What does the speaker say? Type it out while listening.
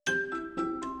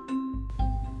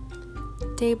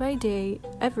Day by day,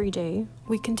 every day,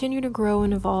 we continue to grow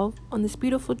and evolve on this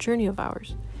beautiful journey of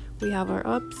ours. We have our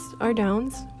ups, our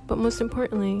downs, but most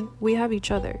importantly, we have each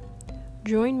other.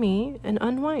 Join me and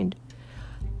unwind.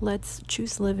 Let's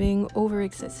choose living over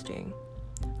existing.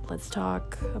 Let's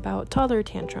talk about toddler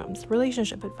tantrums,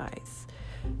 relationship advice.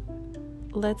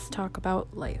 Let's talk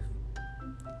about life.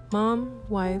 Mom,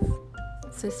 wife,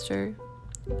 sister,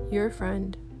 your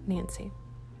friend, Nancy.